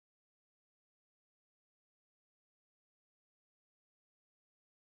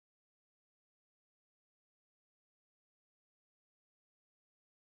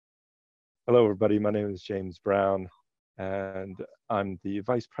Hello, everybody. My name is James Brown, and I'm the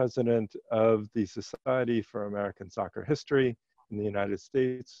Vice President of the Society for American Soccer History in the United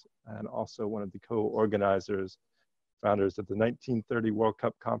States, and also one of the co-organizers, founders of the 1930 World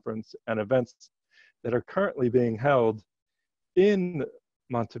Cup Conference and events that are currently being held in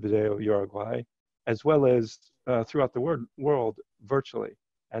Montevideo, Uruguay, as well as throughout the world virtually.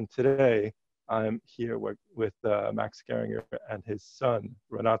 And today, I'm here with Max Gehringer and his son,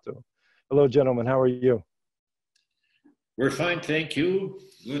 Renato. Hello, gentlemen. How are you? We're fine, thank you.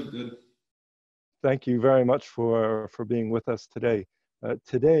 Good. Thank you very much for being with us today.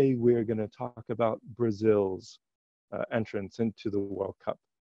 Today, we're going to talk about Brazil's entrance into the World Cup,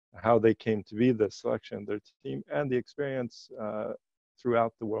 how they came to be the selection, their team, and the experience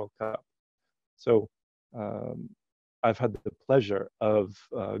throughout the World Cup. So I've had the pleasure of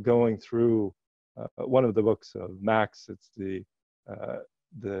going through one of the books of Max. It's the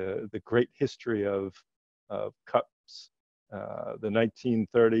great history of cups, the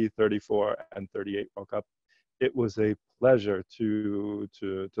 1930, 34, and 38 World Cup. It was a pleasure to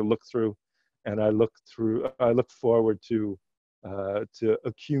look through, and I look forward to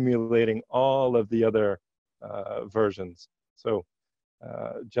accumulating all of the other versions. So,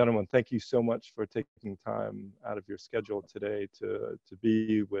 gentlemen, thank you so much for taking time out of your schedule today to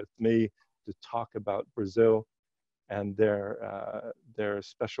be with me to talk about Brazil and their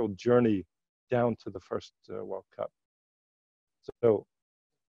special journey down to the first World Cup. So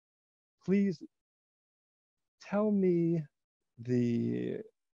please tell me the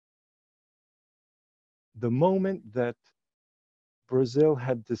moment that Brazil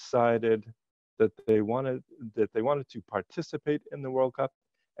had decided that they wanted to participate in the World Cup,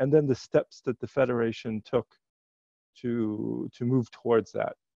 and then the steps that the Federation took to move towards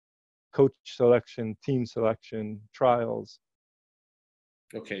that. Coach selection, team selection, trials.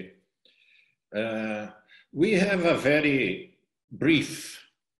 Okay. We have a very brief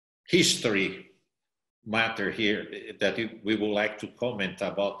history matter here that we would like to comment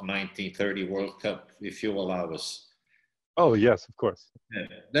about 1930 World Cup, if you allow us. Oh, yes, of course.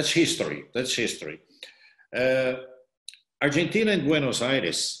 That's history. Argentina and Buenos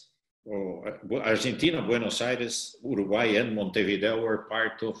Aires, Argentina, Buenos Aires, Uruguay, and Montevideo were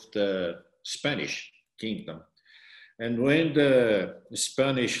part of the Spanish kingdom. And when the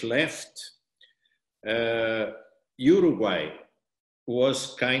Spanish left, Uruguay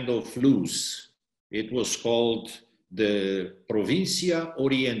was kind of loose. It was called the Provincia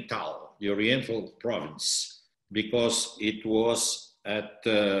Oriental, the Oriental Province, because it was at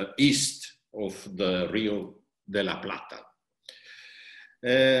the east of the Rio de la Plata.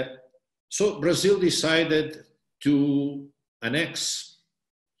 So Brazil decided to annex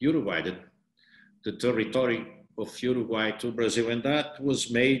Uruguay, the territory of Uruguay to Brazil, and was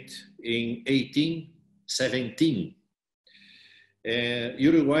made in 1817.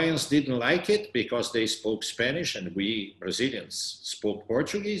 Uruguayans didn't like it because they spoke Spanish and we Brazilians spoke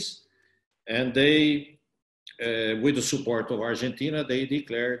Portuguese, and they, with the support of Argentina, they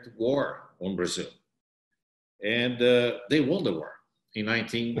declared war on Brazil. And they won the war in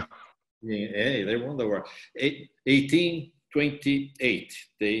 1828.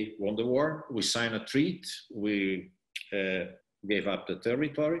 They won the war. We signed a treaty. We gave up the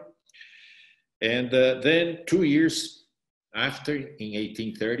territory. And then 2 years after, in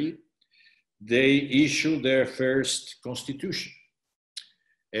 1830, they issued their first constitution.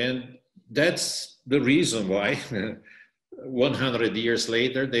 And that's the reason why 100 years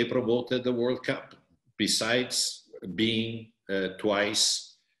later, they promoted the World Cup, besides being twice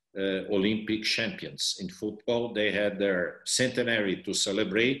Olympic champions. In football, they had their centenary to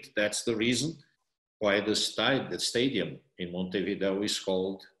celebrate. That's the reason why the stadium in Montevideo is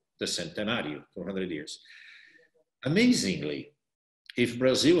called the Centenario, 200 years. Amazingly, if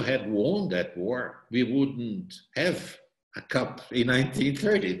Brazil had won that war, we wouldn't have a cup in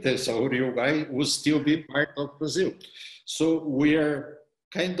 1930. So Uruguay would still be part of Brazil. So we are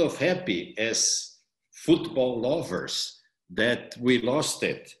kind of happy as football lovers that we lost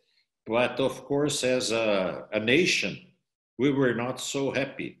it. But of course, as a nation, we were not so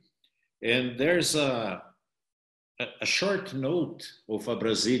happy. And there's a short note of a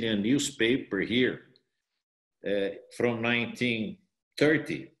Brazilian newspaper here from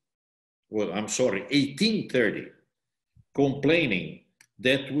 1830, complaining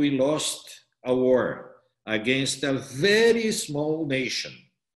that we lost a war against a very small nation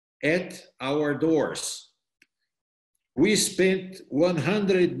at our doors. We spent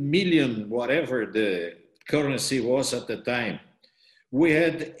 100 million, whatever the currency was at the time. We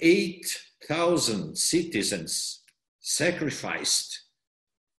had 8,000 citizens sacrificed.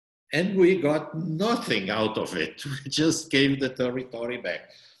 and we got nothing out of it. We just gave the territory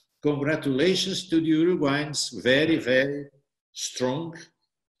back. Congratulations to the Uruguayans, very, very strong,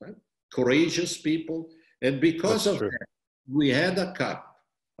 right? Courageous people. And because of that, we had a cup,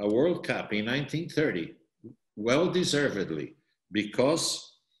 a World Cup in 1930, well-deservedly, because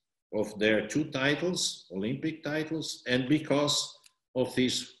of their 2 titles, Olympic titles, and because of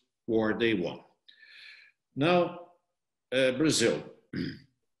this war they won. Now, Brazil.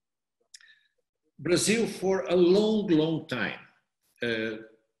 Brazil, for a long, long time,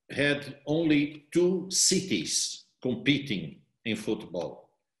 had only 2 cities competing in football.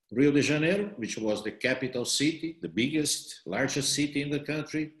 Rio de Janeiro, which was the capital city, the biggest, largest city in the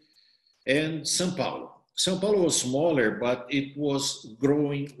country, and São Paulo. São Paulo was smaller, but it was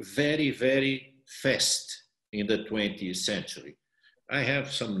growing very, very fast in the 20th century. I have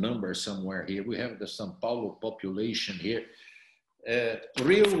some numbers somewhere here. We have the São Paulo population here.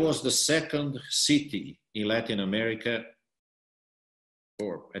 Rio was the 2nd city in Latin America,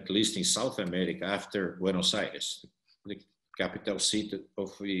 or at least in South America, after Buenos Aires, the capital city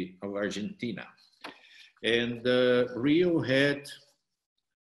of Argentina. And Rio had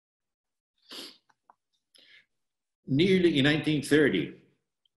nearly, in 1930,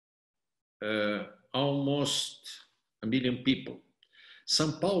 almost 1 million people.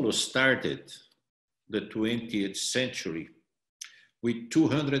 São Paulo started the 20th century with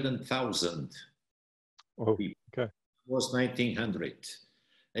 200,000 people. Okay. It was 1900.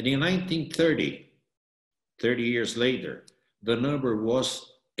 And in 1930, 30 years later, the number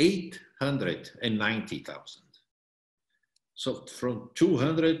was 890,000. So from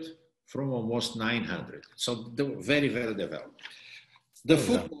 200, from almost 900. So they were very, very developed. The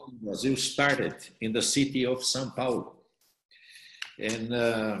football in Brazil started in the city of São Paulo. And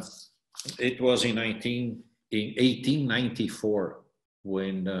it was in 1894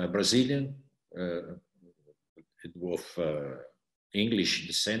 when Brazilian, with English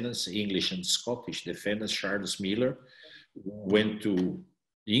descendants, English and Scottish descendants, Charles Miller, went to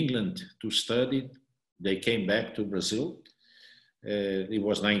England to study. They came back to Brazil. He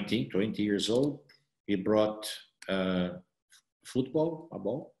was 19, 20 years old. He brought football, a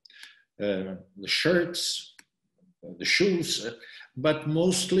ball, the shirts, the shoes, but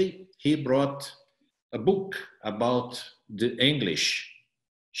mostly he brought a book about the English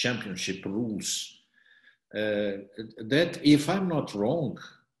championship rules. That, if I'm not wrong,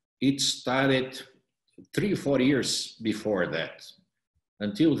 it started 3 or 4 years before that.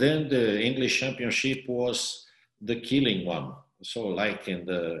 Until then, the English championship was the killing one. So like in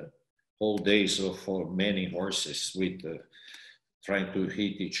the old days of many horses with trying to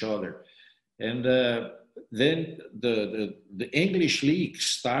hit each other. And then the English league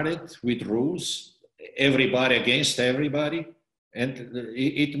started with rules, everybody against everybody. And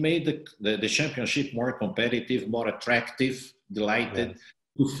it made the championship more competitive, more attractive, delighted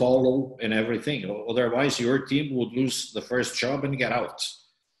to follow and everything. Otherwise, your team would lose the first job and get out.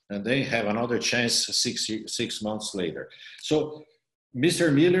 And they have another chance 6 months later. So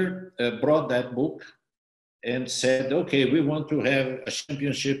Mr. Miller brought that book and said, okay, we want to have a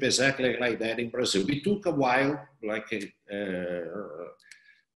championship exactly like that in Brazil. It took a while, like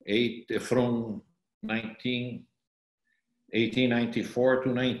from 1894 to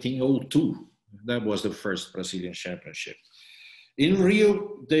 1902. That was the first Brazilian championship. In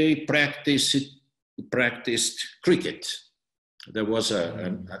Rio, they practiced cricket. There was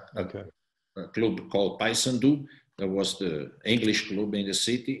a club called Paysandu. That was the English club in the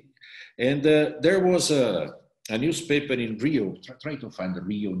city. And there was a newspaper in Rio. Try to find the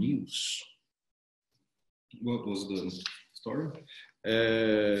Rio News. What was the story?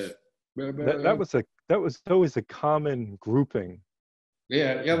 That was always a common grouping.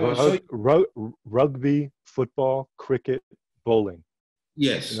 Yeah. Rugby, football, cricket, bowling.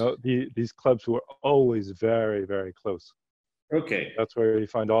 Yes. You know, these clubs were always very, very close. Okay. That's where you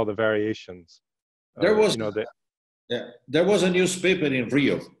find all the variations. There was a newspaper in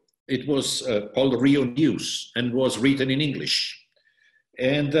Rio. It was called Rio News and was written in English.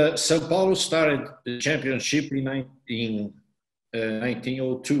 And São Paulo started the championship in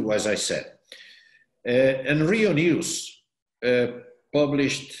 1902, as I said. And Rio News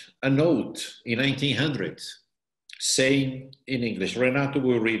published a note in 1900 saying in English, Renato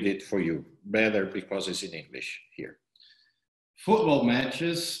will read it for you better because it's in English here. Football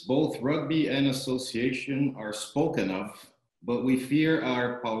matches, both rugby and association, are spoken of, but we fear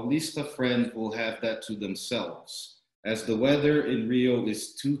our Paulista friends will have that to themselves, as the weather in Rio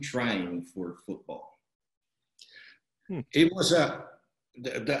is too trying for football. It was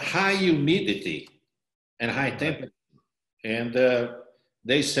the high humidity and high temperature. And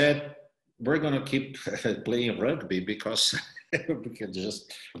they said, we're going to keep playing rugby because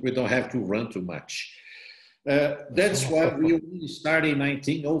we don't have to run too much. That's why we really started in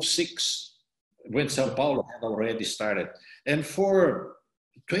 1906, when Sao Paulo had already started. And for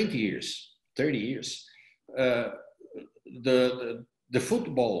 20 years, 30 years, the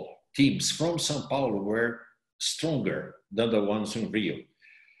football teams from Sao Paulo were stronger than the ones in Rio.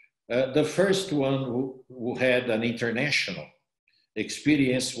 The first one who had an international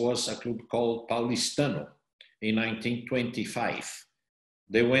experience was a club called Paulistano in 1925.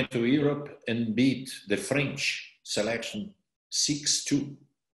 They went to Europe and beat the French selection 6-2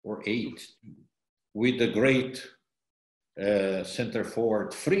 or 8 with the great center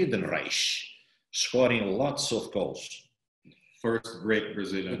forward Friedenreich scoring lots of goals. First great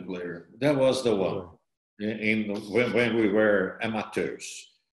Brazilian player. That was the one when we were amateurs.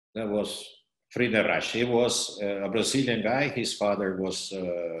 That was Friedenreich. He was a Brazilian guy. His father was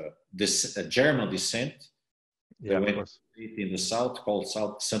a German descent. Yeah, they went in the south called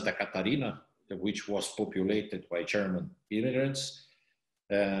South Santa Catarina, which was populated by German immigrants.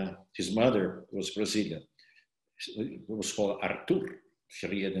 His mother was Brazilian. It was called Arthur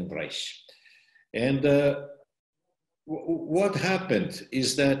Friedenreich. And what happened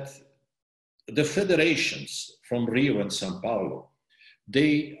is that the federations from Rio and Sao Paulo,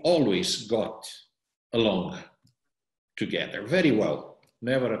 they always got along together very well,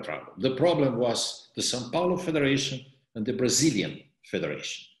 never a trouble. The problem was the Sao Paulo Federation and the Brazilian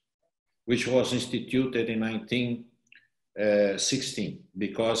Federation, which was instituted in 1916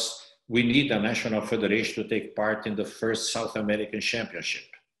 because we need a national federation to take part in the first South American championship.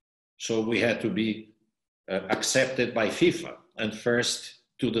 So we had to be accepted by FIFA and first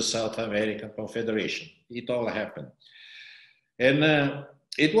to the South American Confederation. It all happened. And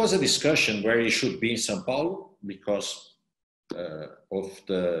it was a discussion where it should be in Sao Paulo because of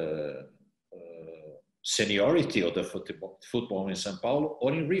the seniority of the football in Sao Paulo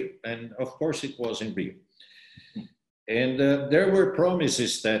or in Rio. And of course it was in Rio. And there were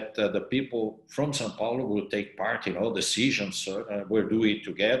promises that the people from Sao Paulo will take part in all decisions, we'll do it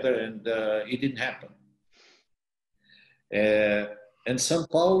together, and it didn't happen. And Sao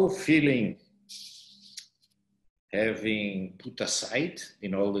Paulo having put aside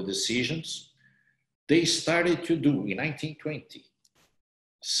in all the decisions, they started to do in 1920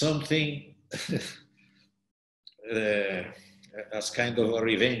 something as kind of a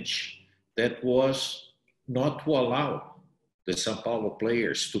revenge that was not to allow the Sao Paulo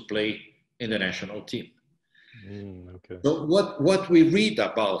players to play in the national team. Okay. So what we read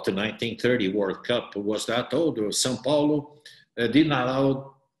about the 1930 World Cup was that the Sao Paulo didn't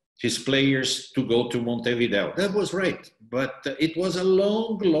allow his players to go to Montevideo. That was right, but it was a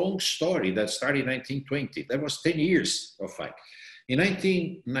long, long story that started in 1920. That was 10 years of fight. In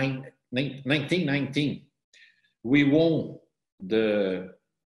 1919, we won the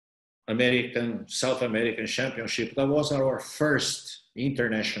South American Championship. That was our first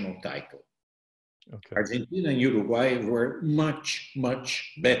international title. Okay. Argentina and Uruguay were much,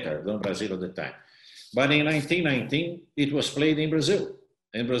 much better than Brazil at the time. But in 1919, it was played in Brazil.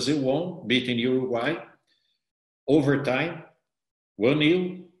 And Brazil won, beating Uruguay. Overtime,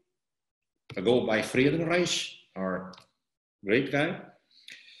 1-0, a goal by Friedenreich, our great guy.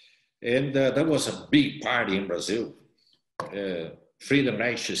 And that was a big party in Brazil.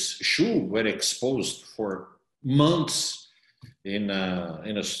 Friedenreich's shoes were exposed for months in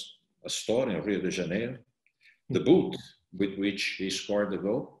a store in Rio de Janeiro, the boot with which he scored the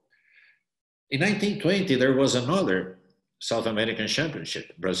goal. In 1920, there was another South American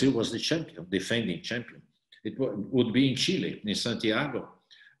Championship. Brazil was the champion, defending champion. It would be in Chile, in Santiago.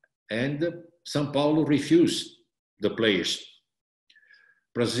 And Sao Paulo refused the players.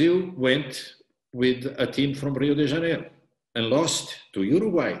 Brazil went with a team from Rio de Janeiro and lost to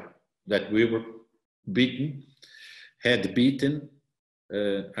Uruguay, that we were had beaten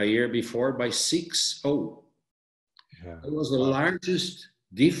a year before by 6-0. Yeah. It was the largest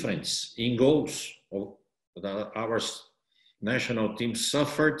difference in goals that our national team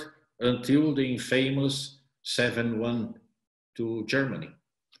suffered until the infamous 7-1 to Germany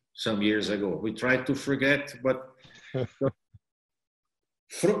some years ago. We tried to forget, but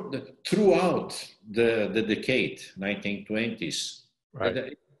throughout the decade, 1920s,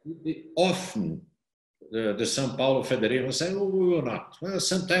 right. Often the Sao Paulo Federation said, oh, we will not. Well,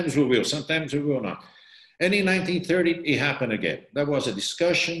 sometimes we will, sometimes we will not. And in 1930, it happened again. There was a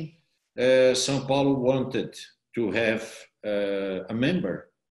discussion. Sao Paulo wanted to have a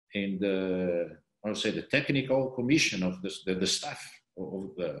member in the technical commission of the staff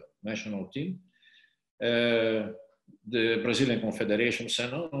of the national team. the Brazilian Confederation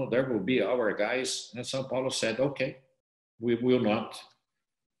said, no, no, there will be our guys. And São Paulo said, okay, we will not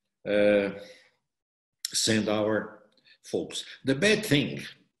send our folks. The bad thing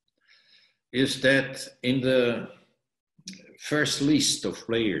is that in the first list of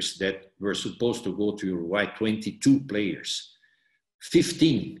players that were supposed to go to Uruguay, 22 players,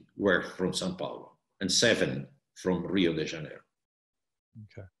 15 were from São Paulo and 7 from Rio de Janeiro.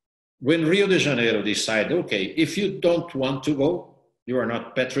 Okay. When Rio de Janeiro decided, okay, if you don't want to go, you are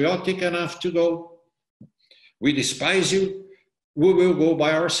not patriotic enough to go, we despise you, we will go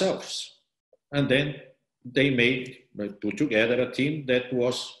by ourselves. And then they put together a team that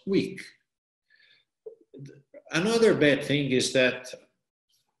was weak. Another bad thing is that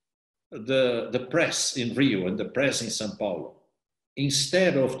the press in Rio and the press in São Paulo,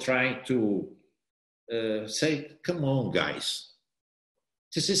 instead of trying to say, come on, guys,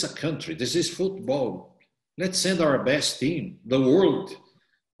 this is a country, this is football. Let's send our best team. The world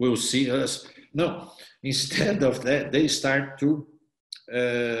will see us. No, instead of that, they start to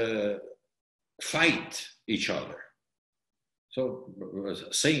fight each other. So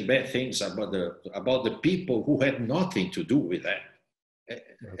saying bad things about the people who had nothing to do with that.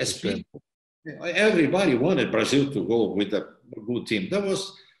 As people, everybody wanted Brazil to go with a good team. There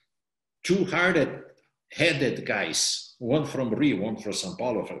was two hard-headed guys, one from Rio, one from São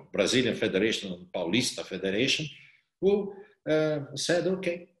Paulo, from Brazilian Federation and Paulista Federation, who said,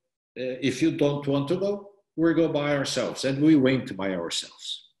 okay, if you don't want to go, we'll go by ourselves. And we went by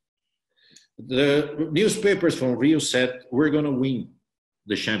ourselves. The newspapers from Rio said, we're going to win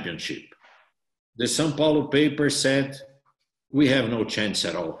the championship. The São Paulo paper said, we have no chance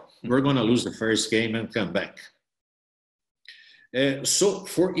at all. We're going to lose the first game and come back. So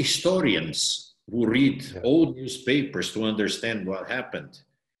for historians who read old newspapers to understand what happened,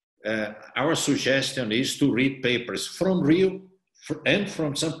 our suggestion is to read papers from Rio and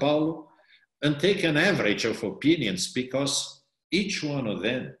from São Paulo and take an average of opinions, because each one of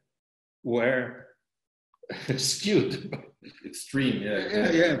them were skewed. Extreme,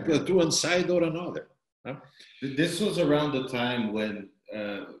 to one side or another. This was around the time when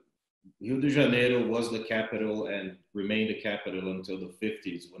Rio de Janeiro was the capital and remained the capital until the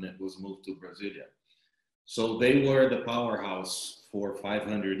 50s, when it was moved to Brasilia. So they were the powerhouse for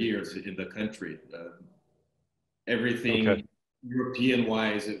 500 years in the country. Everything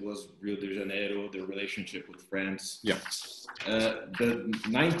European-wise, it was Rio de Janeiro, the relationship with France. Yeah. The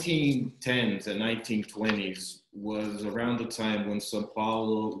 1910s and 1920s was around the time when São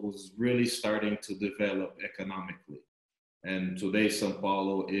Paulo was really starting to develop economically. And today, São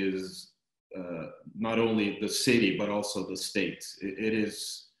Paulo is not only the city, but also the state. It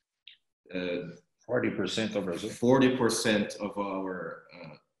is 40% of Brazil. 40% of our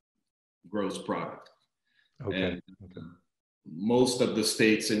gross product. And most of the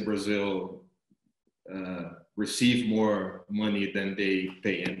states in Brazil receive more money than they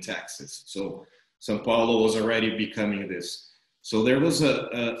pay in taxes. So São Paulo was already becoming this. So there was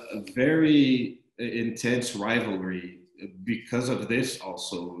a very intense rivalry because of this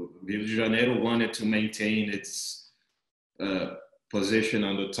also. Rio de Janeiro wanted to maintain its position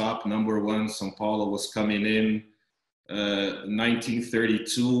on the top, number one. São Paulo was coming in.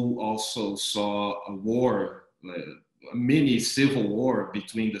 1932 also saw a war, a mini civil war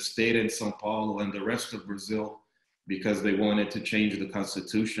between the state and São Paulo and the rest of Brazil, because they wanted to change the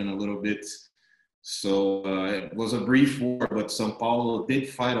constitution a little bit. So it was a brief war, but São Paulo did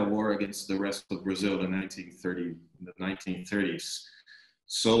fight a war against the rest of Brazil in the 1930s.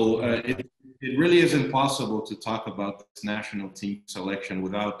 So it really is impossible to talk about this national team selection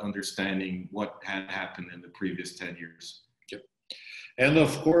without understanding what had happened in the previous 10 years. Yep. And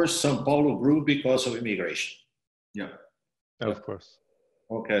of course, São Paulo grew because of immigration. Yeah. Of course.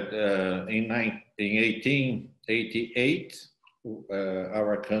 Okay. In 1888,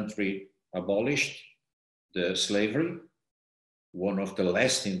 our country abolished the slavery, one of the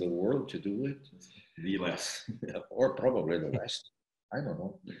last in the world to do it. The last. Or probably the last. I don't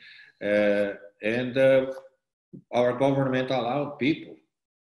know. And our government allowed people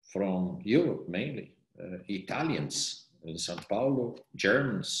from Europe, mainly Italians in São Paulo,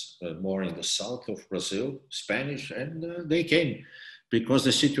 Germans, more in the south of Brazil, Spanish, and they came because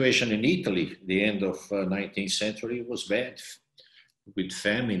the situation in Italy, the end of 19th century, was bad with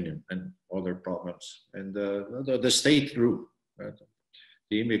famine and other problems. And the state grew.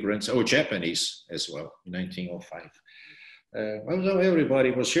 The immigrants, Japanese as well, in 1905. So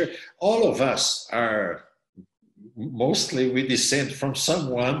everybody was here. All of us are mostly we descend from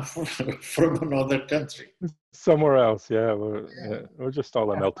someone from another country. Somewhere else, we're just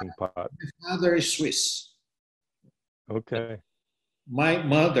all a melting pot. My father is Swiss. Okay. My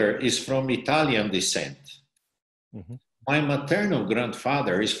mother is from Italian descent. Mm-hmm. My maternal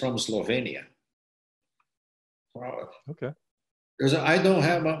grandfather is from Slovenia. Okay. I don't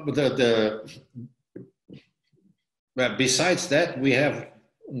have well, besides that, we have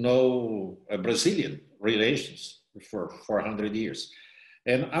no Brazilian relations for 400 years.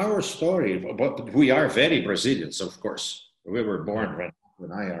 And our story, but we are very Brazilians, of course. We were born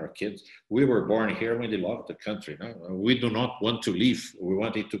when I are kids. We were born here. We love the country. No? We do not want to leave. We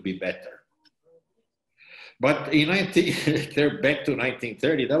want it to be better. But in back to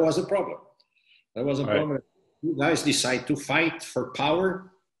 1930, that was a problem. That was a problem. You guys decide to fight for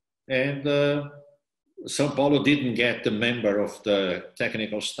power, and São Paulo didn't get the member of the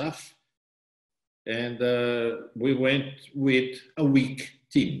technical staff, and we went with a weak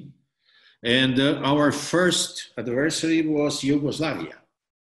team. And our first adversary was Yugoslavia.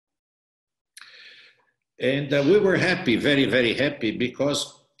 And we were happy, very, very happy,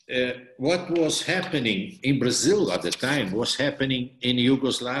 because what was happening in Brazil at the time was happening in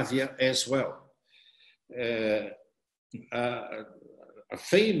Yugoslavia as well. A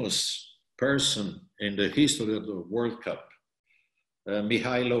famous person in the history of the World Cup,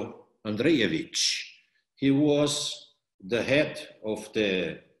 Mihailo Andrejevic. He was the head of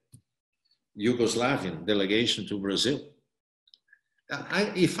the Yugoslavian delegation to Brazil.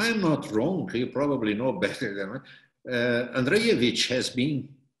 If I'm not wrong, you probably know better than me, Andrejevic has been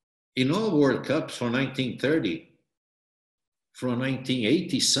in all World Cups from 1930, from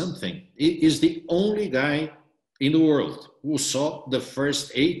 1980 something. He is the only guy in the world who saw the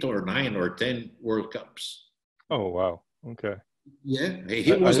first 8 or 9 or 10 World Cups. Oh, wow. Okay. Yeah,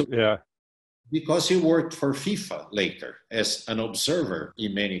 he was. Yeah. Because he worked for FIFA later as an observer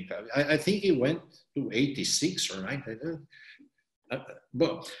in many. I think he went to 86 or 90.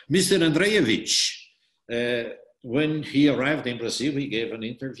 But Mr. Andrejevic, when he arrived in Brazil, he gave an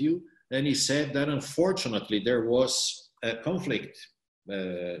interview and he said that unfortunately there was a conflict,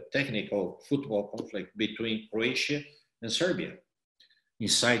 technical football conflict between Croatia and Serbia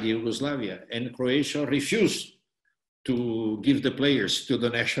inside Yugoslavia, and Croatia refused to give the players to the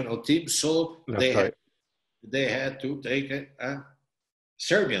national team, so they had to take a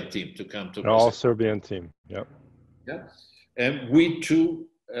Serbian team to come to Brazil. All Serbian team, yeah. Yeah, and we 2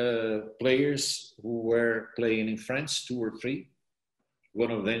 players who were playing in France, 2 or 3.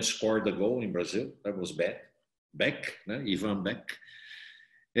 One of them scored a goal in Brazil. That was Beck, Ivan Beck.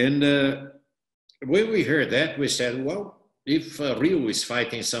 And when we heard that, we said, well, if Rio is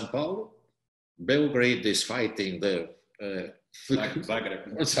fighting São Paulo, Belgrade is fighting the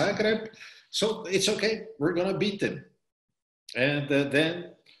Zagreb, so it's okay. We're gonna beat them. And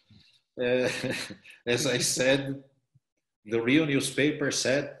then, as I said, the Rio newspaper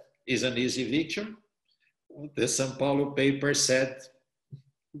said is an easy victory. The São Paulo paper said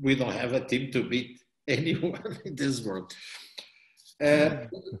we don't have a team to beat anyone in this world.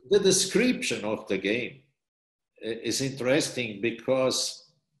 The description of the game is interesting because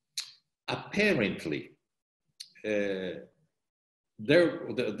apparently the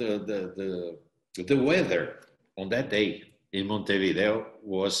weather on that day in Montevideo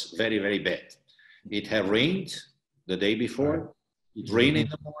was very, very bad. It had rained the day before. It rained in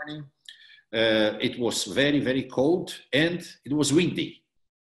the morning. It was very, very cold, and it was windy.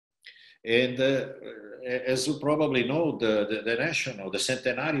 And as you probably know, the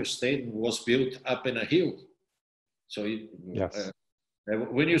Centenario Stadium was built up in a hill. So yes.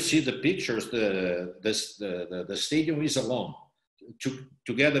 When you see the pictures, the stadium is alone.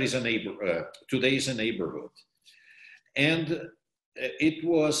 Together is a neighbor. Today is a neighborhood, and it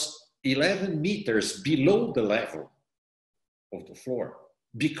was 11 meters below the level of the floor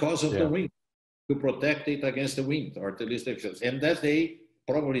because of the wind, to protect it against the wind, or at least. And that day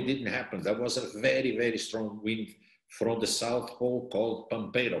probably didn't happen. There was a very, very strong wind from the South Pole called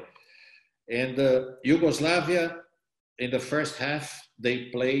Pampero, and Yugoslavia. In the first half, they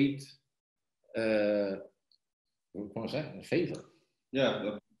played favor.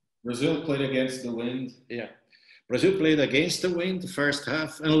 Yeah, Brazil played against the wind. Yeah, Brazil played against the wind the first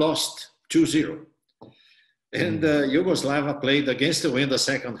half and lost 2-0. And Yugoslavia played against the wind the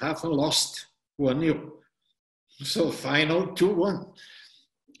second half and lost 1-0. So final 2-1.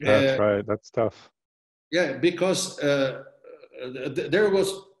 That's right. That's tough. Yeah, because there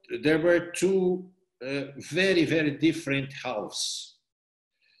were 2 very, very different halves.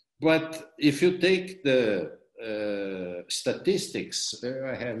 But if you take the statistics,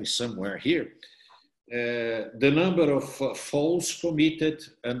 I have it somewhere here, the number of fouls committed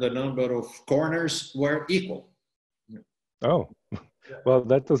and the number of corners were equal. Oh, well,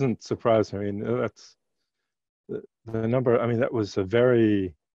 that doesn't surprise me. I mean, the number, I mean, that was a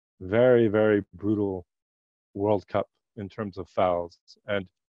very, very, very brutal World Cup in terms of fouls. And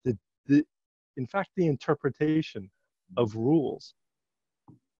the in fact, the interpretation of rules,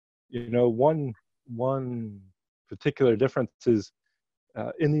 you know, one particular difference is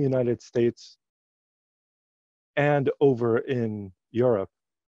in the United States and over in Europe,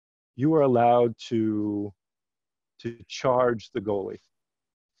 you are allowed to charge the goalie.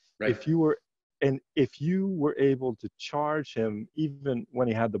 Right. If you were able to charge him even when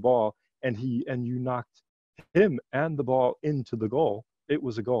he had the ball and you knocked him and the ball into the goal, it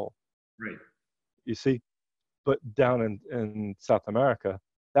was a goal. Right. You see, but down in South America,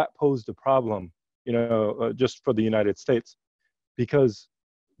 that posed a problem, you know, just for the United States, because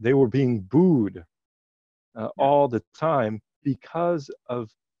they were being booed all the time because of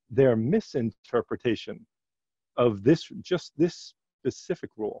their misinterpretation of this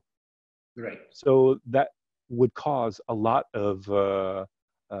specific rule. Right. So that would cause a lot of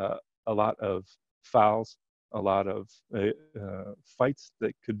fouls, a lot of fights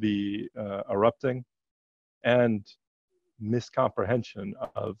that could be erupting, and miscomprehension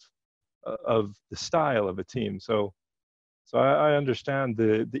of the style of a team. So I understand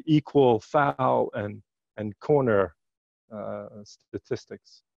the equal foul and corner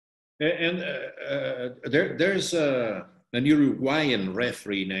statistics. And there's an Uruguayan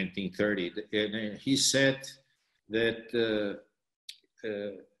referee in 1930, and he said that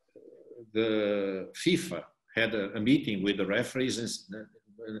the FIFA had a meeting with the referees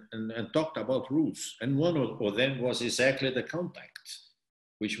and talked about rules. And one of them was exactly the contact,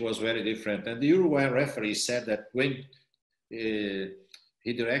 which was very different. And the Uruguayan referee said that when he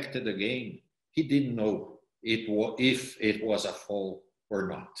directed the game, he didn't know if it was a foul or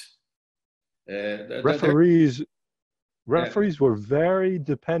not. Referees were very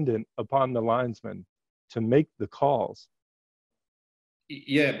dependent upon the linesmen to make the calls.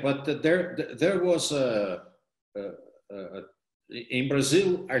 Yeah, but there was in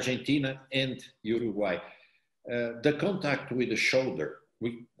Brazil, Argentina, and Uruguay, the contact with the shoulder,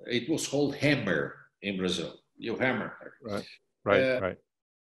 it was called hammer in Brazil. You hammer. Right.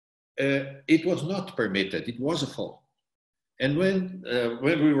 It was not permitted. It was a foul. And when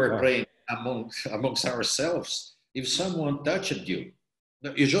we were playing amongst ourselves, if someone touched you,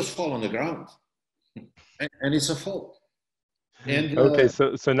 you just fall on the ground, and it's a foul. And okay,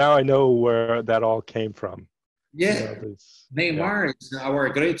 so now I know where that all came from. Yeah, Neymar is our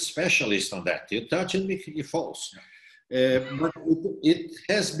great specialist on that. You touch him, he falls. But it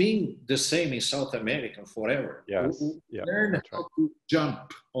has been the same in South America forever. Yes. We learn how to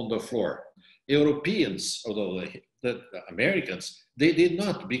jump on the floor. Europeans, although the Americans, they did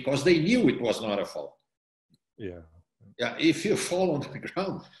not, because they knew it was not a foul. Yeah. If you fall on the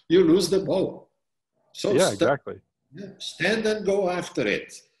ground, you lose the ball. So exactly. Stand and go after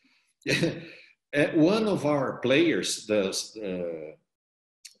it. One of our players,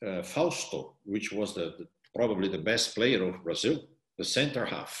 Fausto, which was probably the best player of Brazil, the center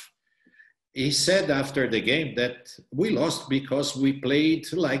half, he said after the game that we lost because we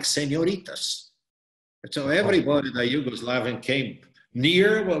played like senoritas. So everybody, the Yugoslavian, came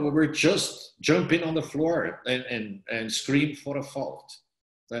near, but we were just jumping on the floor and screamed for a fault.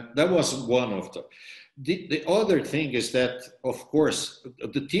 That was one of them. The other thing is that, of course,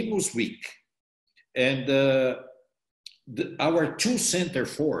 the team was weak. And our two center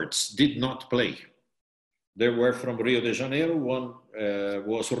forwards did not play. They were from Rio de Janeiro. One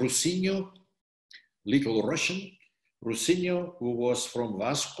was Russinho, little Russian. Russinho, who was from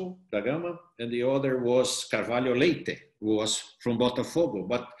Vasco da Gama, and the other was Carvalho Leite, who was from Botafogo.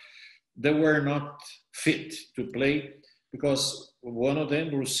 But they were not fit to play because one of them,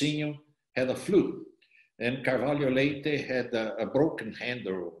 Russinho, had a flu. And Carvalho Leite had a broken hand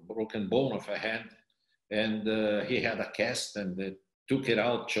or broken bone of a hand. And he had a cast, and they took it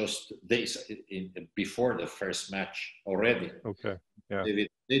out just days before the first match already. Okay, yeah.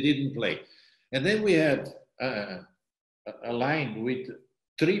 They didn't play. And then we had a line with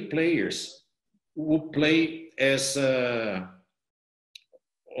three players who play as on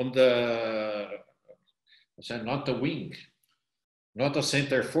the, not a wing, not a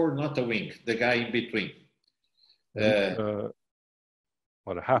center forward, not a wing, the guy in between.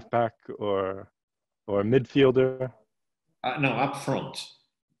 What, a halfback or a midfielder? No, up front.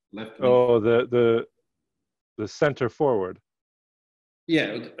 Left wing. Oh, the center forward.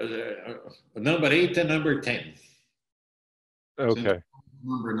 Yeah, number 8 and number 10. Okay.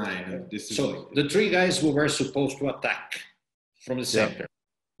 Number 9. So the three guys who were supposed to attack from the center.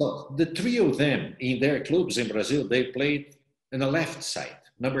 So the three of them in their clubs in Brazil, they played on the left side,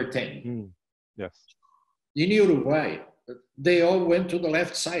 number 10. Yes. In Uruguay, they all went to the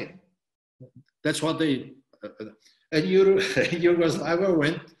left side. That's what they, and Yugoslavia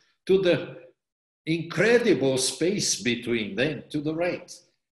went to the incredible space between them to the right.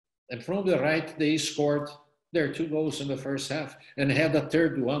 And from the right, they scored their 2 goals in the first half and had a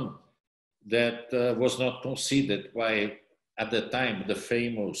third one that was not conceded by, at the time, the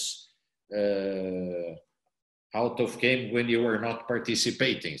famous out of game when you were not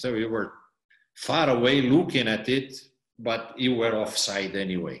participating. So you were far away looking at it, but you were offside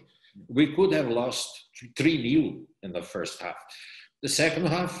anyway. We could have lost 3-0 in the first half. The second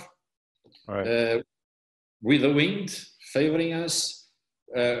half, with the wind favoring us,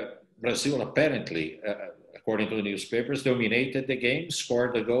 Brazil apparently, according to the newspapers, dominated the game,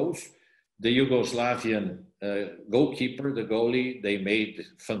 scored the goals. The Yugoslavian goalkeeper, the goalie, they made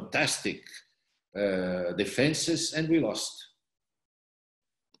fantastic defenses, and we lost.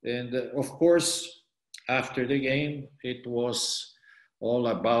 And of course, after the game, it was all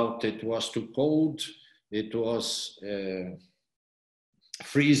about, it was too cold, it was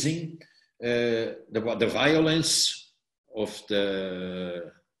freezing, the violence of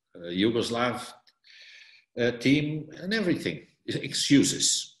the Yugoslav team and everything,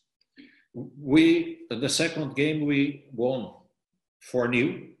 excuses. The second game we won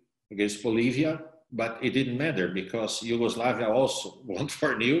 4-0 against Bolivia, but it didn't matter because Yugoslavia also won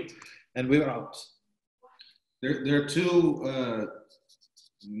 4-0 and we were out. There are two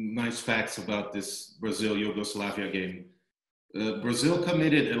nice facts about this Brazil-Yugoslavia game. Brazil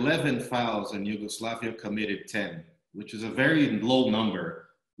committed 11 fouls and Yugoslavia committed 10, which is a very low number,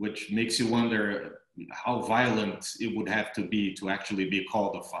 which makes you wonder how violent it would have to be to actually be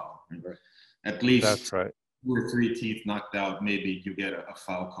called a foul. Right? At least that's right. 2 or 3 teeth knocked out, maybe you get a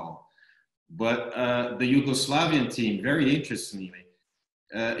foul call. But the Yugoslavian team, very interestingly,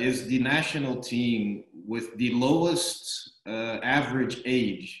 is the national team with the lowest average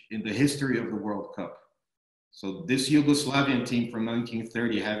age in the history of the World Cup. So this Yugoslavian team from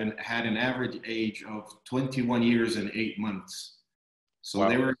 1930 had an average age of 21 years and 8 months. So wow.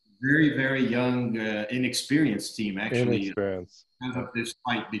 They were a very, very young, inexperienced team, actually. Inexperienced. Because of this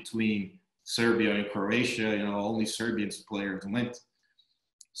fight between Serbia and Croatia, only Serbian players went.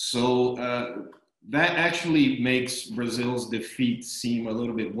 So that actually makes Brazil's defeat seem a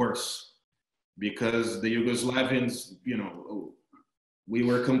little bit worse, because the Yugoslavians, we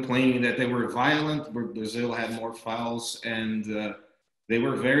were complaining that they were violent, but Brazil had more fouls, and they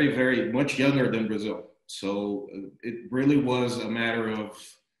were very, very much younger than Brazil. So it really was a matter of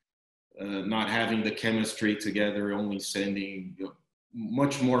not having the chemistry together, only sending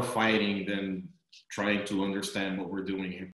much more fighting than trying to understand what we're doing here.